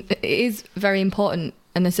 I mean, it is very important.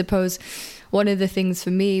 And I suppose one of the things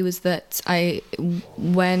for me was that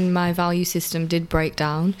when my value system did break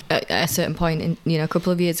down at a certain point in, a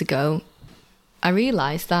couple of years ago, I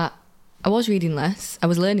realised that I was reading less, I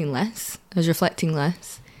was learning less, I was reflecting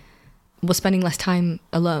less, was spending less time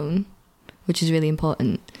alone, which is really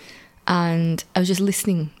important. And I was just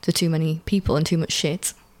listening to too many people and too much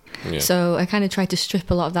shit. Yeah. So I kind of tried to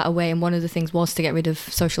strip a lot of that away. And one of the things was to get rid of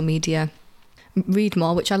social media, read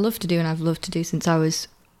more, which I love to do, and I've loved to do since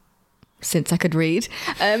I could read.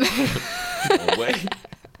 No way.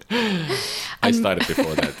 I started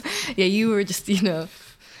before that. Yeah, you were just,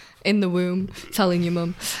 in the womb telling your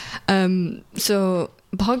mum. So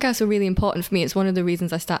podcasts were really important for me. It's one of the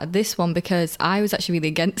reasons I started this one, because I was actually really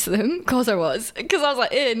against them. Of course I was. Because I was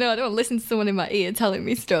like, no, I don't want to listen to someone in my ear telling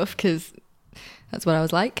me stuff, because that's what I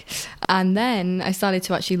was like. And then I started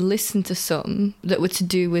to actually listen to some that were to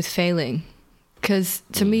do with failing. Because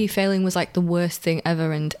to me, failing was like the worst thing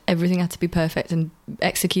ever, and everything had to be perfect and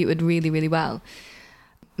executed really, really well.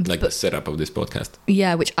 Like the setup of this podcast.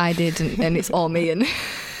 Yeah, which I did, and it's all me, and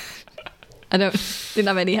I didn't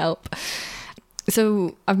have any help.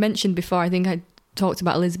 So I've mentioned before, I think I talked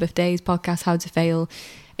about Elizabeth Day's podcast, How to Fail,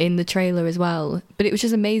 in the trailer as well. But it was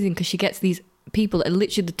just amazing, because she gets these people at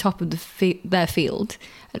literally the top of their field,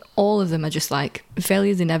 and all of them are just like, failure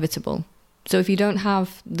is inevitable. So if you don't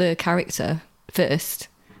have the character first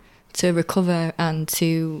to recover and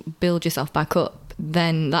to build yourself back up,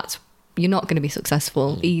 then you're not going to be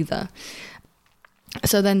successful either.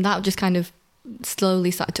 So then that just kind of slowly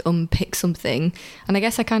started to unpick something, and I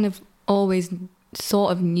guess I kind of always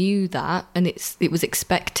sort of knew that, and it was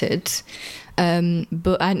expected,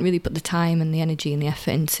 but I hadn't really put the time and the energy and the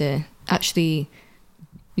effort into actually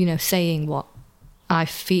saying what I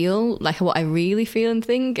feel, like what I really feel and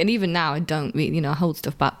think. And even now I don't really, I hold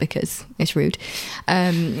stuff back because it's rude.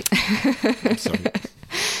 I'm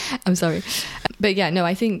sorry. But yeah, no,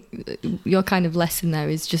 I think your kind of lesson there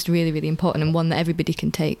is just really, really important, and one that everybody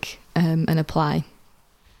can take and apply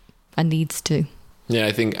and needs to. Yeah,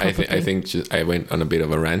 I think I went on a bit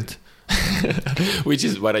of a rant, which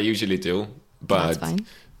is what I usually do. But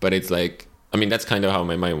it's like, I mean, that's kind of how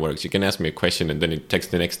my mind works. You can ask me a question, and then it takes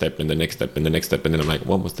the next step and the next step and the next step, and then I'm like,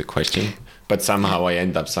 what was the question? But somehow I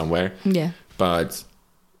end up somewhere. Yeah. But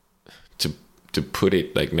to put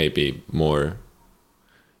it like maybe more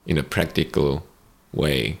in a practical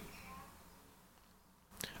way,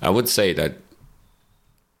 I would say that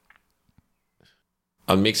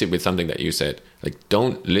I'll mix it with something that you said. Like,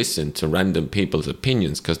 don't listen to random people's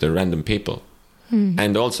opinions because they're random people.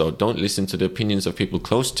 And also, don't listen to the opinions of people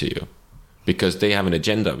close to you, because they have an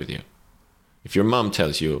agenda with you. If your mom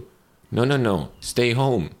tells you, no, stay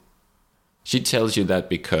home, she tells you that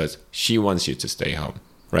because she wants you to stay home,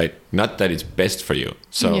 right? Not that it's best for you.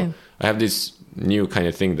 So I have this new kind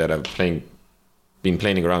of thing that I've been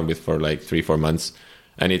playing around with for like 3-4 months.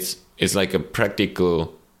 And it's like a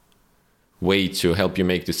practical way to help you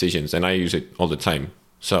make decisions. And I use it all the time.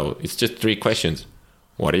 So it's just 3 questions.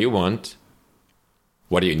 What do you want?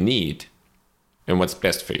 What do you need? And what's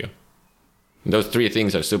best for you? Those three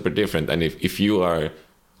things are super different. And if you are,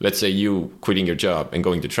 let's say you quitting your job and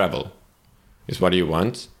going to travel, is what do you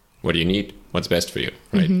want? What do you need? What's best for you,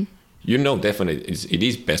 right? Mm-hmm. You know, definitely it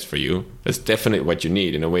is best for you. That's definitely what you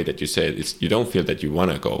need in a way that you said. You don't feel that you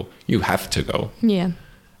want to go. You have to go. Yeah.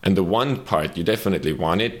 And the one part, you definitely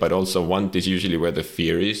want it, but also want is usually where the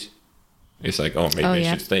fear is. It's like, oh, maybe I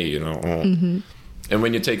should stay, you know. Oh. Mm-hmm. And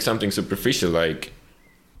when you take something superficial, like,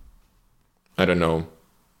 I don't know,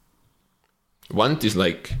 want is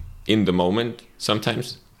like in the moment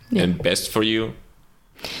sometimes, and best for you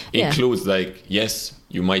includes like, yes,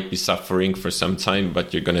 you might be suffering for some time,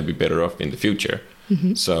 but you're going to be better off in the future.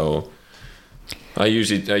 Mm-hmm. So I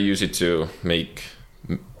use it to make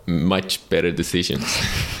much better decisions.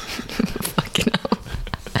 Fucking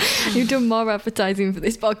hell. You've done more advertising for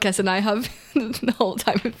this podcast than I have the whole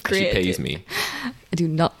time I've created. She pays me. I do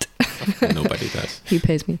not. Nobody does. He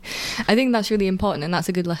pays me. I think that's really important, and that's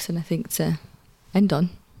a good lesson, I think, to end on,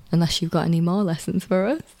 unless you've got any more lessons for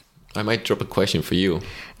us. I might drop a question for you.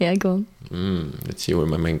 Yeah, go on. Let's see where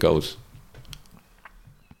my mind goes.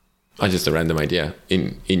 Just a random idea.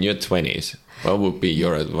 In your 20s, what would be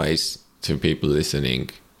your advice to people listening?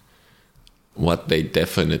 What they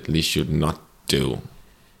definitely should not do,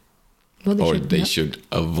 or they should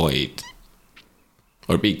avoid,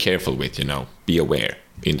 or be careful with, you know, be aware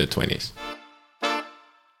in the 20s.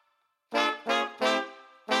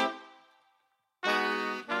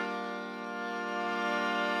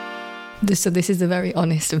 So this is a very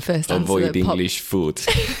honest and first answer. Avoid English food.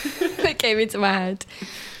 That came into my head.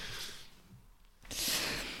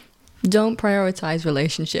 Don't prioritize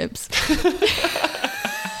relationships.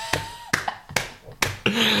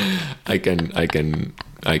 I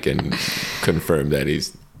can confirm that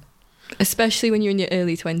is. Especially when you're in your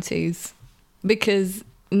early 20s. Because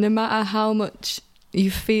no matter how much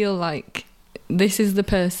you feel like this is the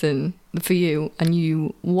person for you and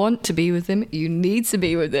you want to be with them, you need to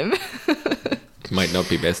be with them. Might not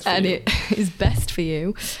be best for you. And it is best for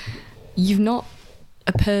you. You've not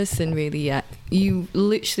a person really yet. You've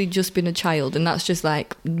literally just been a child, and that's just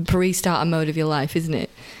like pre-starter mode of your life, isn't it?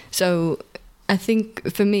 So I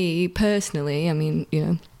think for me personally, I mean, you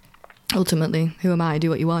know, ultimately, who am I? Do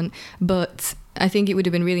what you want. But I think it would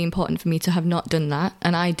have been really important for me to have not done that.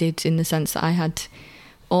 And I did, in the sense that I had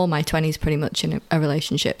all my 20s pretty much in a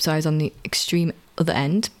relationship. So I was on the extreme other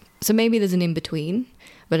end. So maybe there's an in-between.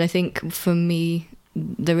 But I think for me,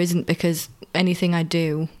 there isn't, because anything I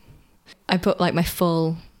do, I put like my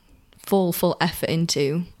full effort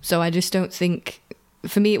into. So I just don't think,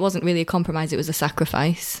 for me, it wasn't really a compromise. It was a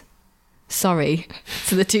sacrifice. Sorry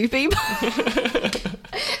to the two people.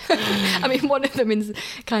 I mean, one of them is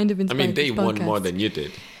kind of inspired. I mean, they won more than you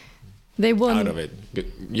did. They won. Out of it.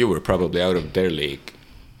 You were probably out of their league.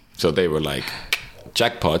 So they were like,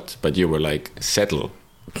 jackpot, but you were like, settle.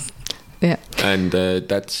 Yeah. And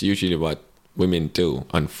that's usually what women do,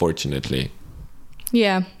 unfortunately.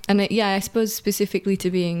 Yeah. And I suppose specifically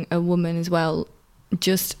to being a woman as well,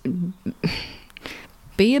 just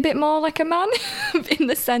be a bit more like a man in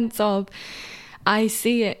the sense of, I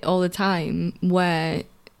see it all the time where,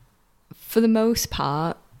 for the most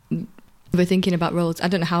part, we're thinking about roles. I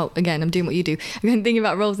don't know how, again, I'm doing what you do. I'm thinking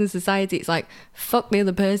about roles in society. It's like, fuck the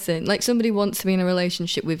other person. Like, somebody wants to be in a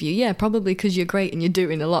relationship with you. Yeah, probably because you're great and you're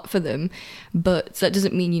doing a lot for them. But that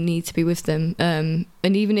doesn't mean you need to be with them. And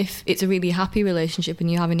even if it's a really happy relationship and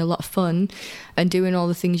you're having a lot of fun and doing all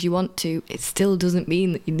the things you want to, it still doesn't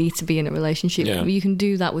mean that you need to be in a relationship. Yeah. You can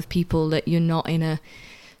do that with people that you're not in a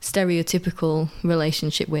stereotypical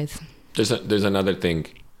relationship with. There's another thing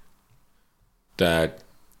that,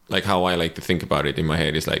 like, how I like to think about it in my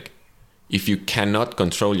head is like, if you cannot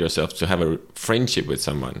control yourself to have a friendship with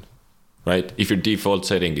someone, right? If your default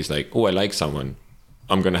setting is like, oh, I like someone,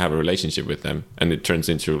 I'm going to have a relationship with them, and it turns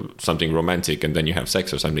into something romantic and then you have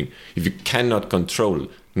sex or something. If you cannot control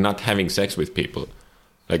not having sex with people,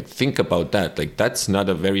 like, think about that. Like, that's not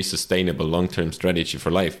a very sustainable long-term strategy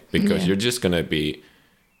for life, because you're just going to be,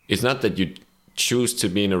 it's not that you choose to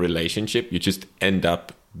be in a relationship, you just end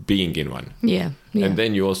up being in one. Yeah. And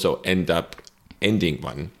then you also end up ending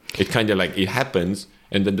one. It kind of like, it happens,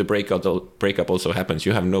 and then the breakup also happens.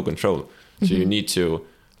 You have no control. So you need to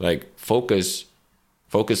like focus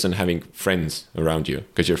on having friends around you,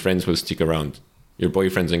 because your friends will stick around. Your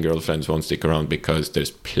boyfriends and girlfriends won't stick around because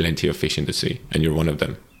there's plenty of fish in the sea, and you're one of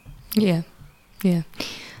them. Yeah.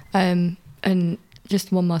 And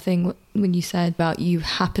just one more thing, when you said about you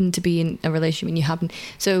happen to be in a relationship and you happen,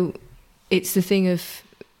 so it's the thing of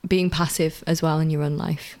being passive as well in your own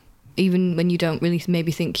life. Even when you don't really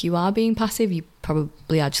maybe think you are being passive, you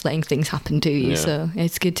probably are just letting things happen to you. Yeah. So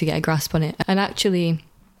it's good to get a grasp on it. And actually,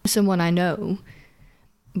 Someone I know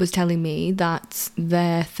was telling me that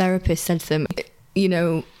their therapist said to them, you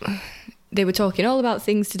know, they were talking all about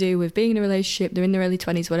things to do with being in a relationship, they're in their early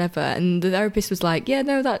 20s, whatever, and the therapist was like, yeah,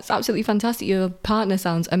 no, that's absolutely fantastic, your partner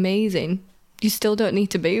sounds amazing, you still don't need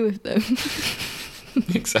to be with them.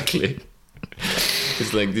 Exactly.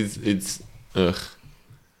 It's like this, it's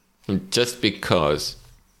just because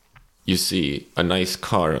you see a nice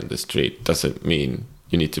car on the street doesn't mean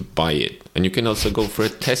you need to buy it. And you can also go for a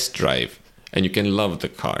test drive and you can love the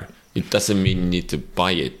car. It doesn't mean you need to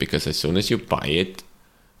buy it, because as soon as you buy it,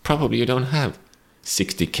 probably you don't have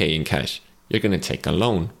 60k in cash. You're going to take a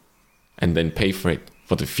loan and then pay for it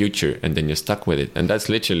for the future, and then you're stuck with it. And that's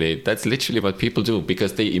literally what people do,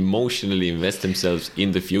 because they emotionally invest themselves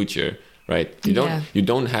in the future, right? You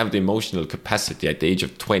don't have the emotional capacity at the age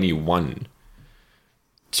of 21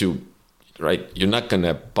 to, right? You're not going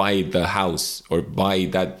to buy the house or buy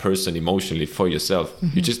that person emotionally for yourself.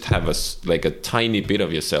 Mm-hmm. You just have a tiny bit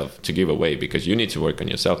of yourself to give away, because you need to work on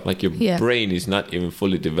yourself. Like your brain is not even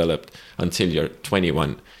fully developed until you're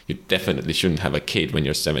 21. You definitely shouldn't have a kid when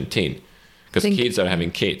you're 17, because kids are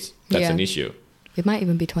having kids. That's an issue. It might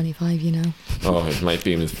even be 25, you know. Oh, it might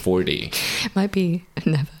be even 40. It might be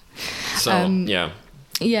never. So,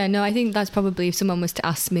 Yeah, no, I think that's probably, if someone was to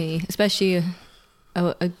ask me, especially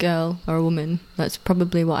a girl or a woman, that's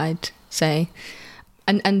probably what I'd say.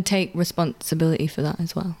 And take responsibility for that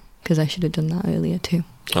as well, because I should have done that earlier too.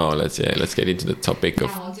 Oh, let's get into the topic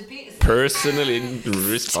of personal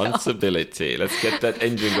responsibility. Let's get that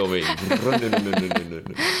engine going.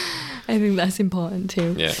 I think that's important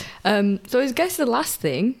too. Yeah. So I guess the last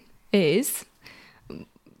thing is,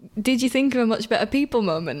 did you think of a much better people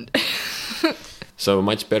moment? So a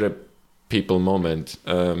much better people moment.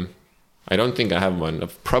 I don't think I have one.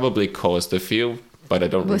 I've probably caused a few, but I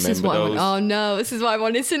don't remember those. Oh no, this is what I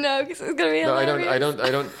wanted to know, because it's gonna be hilarious.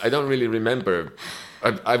 I don't really remember.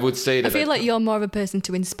 I would say that I feel like you're more of a person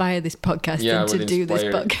to inspire this podcast than to do this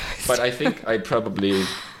podcast. But I think I probably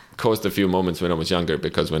caused a few moments when I was younger,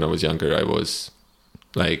 because when I was younger, I was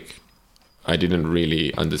like, I didn't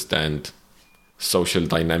really understand social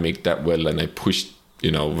dynamic that well, and I pushed,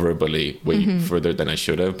 verbally way further than I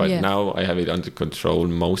should have. But now I have it under control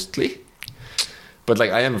mostly. But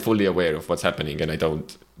like, I am fully aware of what's happening, and I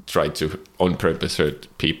don't try to on purpose hurt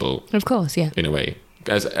people. Of course, yeah. In a way.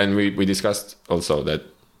 And we discussed also that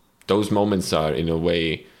those moments are in a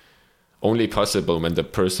way only possible when the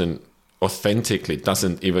person authentically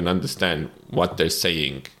doesn't even understand what they're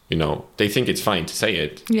saying. They think it's fine to say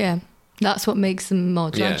it. Yeah. That's what makes them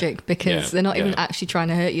more tragic, because they're not even actually trying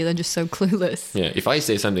to hurt you. They're just so clueless. Yeah. If I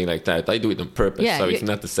say something like that, I do it on purpose. So it's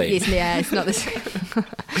not the same. It's not the same.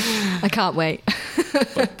 I can't wait.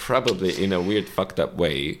 But probably in a weird, fucked up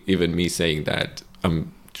way, even me saying that,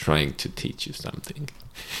 I'm trying to teach you something.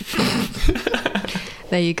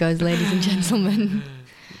 There you go, ladies and gentlemen.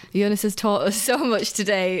 Joonas has taught us so much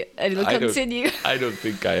today, and it'll continue. I don't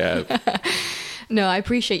think I have. No, I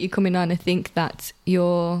appreciate you coming on. I think that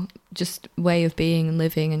your just way of being and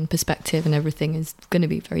living and perspective and everything is going to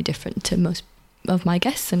be very different to most of my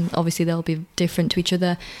guests, and obviously they'll be different to each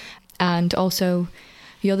other. And also,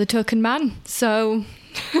 you're the token man, so...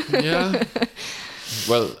 Yeah.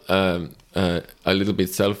 Well, a little bit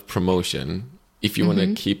self-promotion. If you want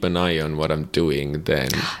to keep an eye on what I'm doing, then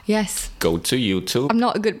go to YouTube. I'm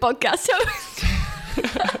not a good podcast host.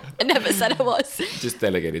 I never said I was. Just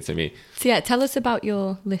delegate it to me. So tell us about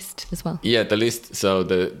your list as well. Yeah, the list. So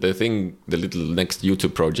the little next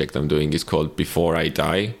YouTube project I'm doing is called Before I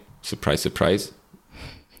Die. Surprise, surprise.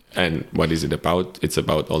 And what is it about? It's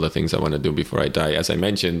about all the things I want to do before I die. As I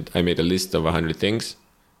mentioned, I made a list of 100 things.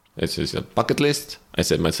 This is a bucket list. I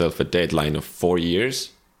set myself a deadline of 4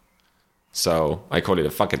 years. So I call it a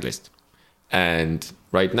bucket list. And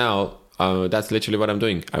right now, that's literally what I'm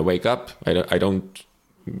doing. I wake up. I don't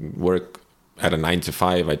work at a 9 to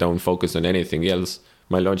 5. I don't focus on anything else.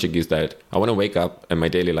 My logic is that I want to wake up, and my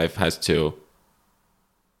daily life has to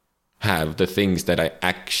have the things that I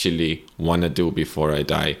actually want to do before I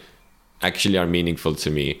die actually are meaningful to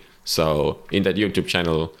me. So in that YouTube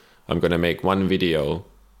channel, I'm going to make one video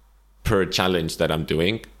per challenge that I'm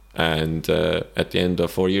doing. And at the end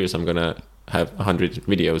of 4 years, I'm going to have 100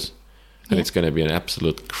 videos. And it's going to be an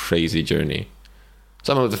absolute crazy journey.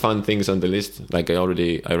 Some of the fun things on the list, like I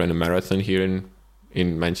ran a marathon here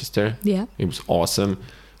in Manchester. Yeah. It was awesome.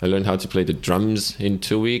 I learned how to play the drums in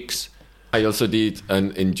 2 weeks. I also did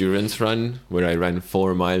an endurance run where I ran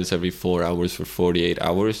 4 miles every 4 hours for 48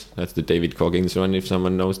 hours. That's the David Goggins run, if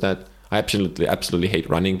someone knows that. I absolutely hate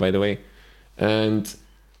running, by the way. And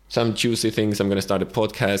some juicy things. I'm going to start a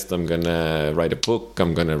podcast. I'm going to write a book.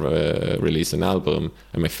 I'm going to release an album.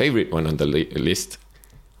 And my favorite one on the list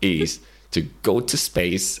is to go to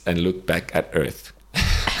space and look back at Earth.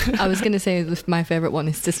 I was going to say my favorite one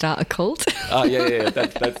is to start a cult. Oh, yeah.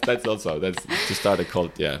 That's also, that's to start a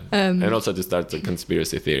cult, yeah. And also to start a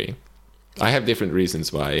conspiracy theory. I have different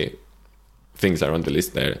reasons why things are on the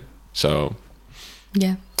list there. So...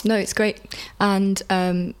 yeah. No, it's great. And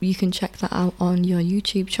you can check that out on your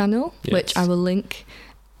YouTube channel, which I will link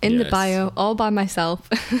in the bio all by myself.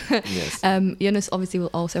 Yes. Joonas obviously will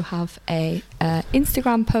also have a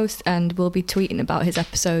Instagram post, and we'll be tweeting about his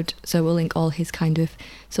episode. So we'll link all his kind of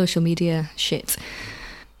social media shit.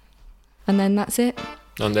 And then that's it.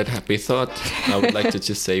 On that happy thought, I would like to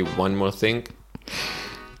just say one more thing.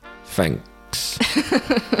 Thanks.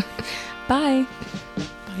 Bye.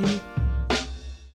 Bye.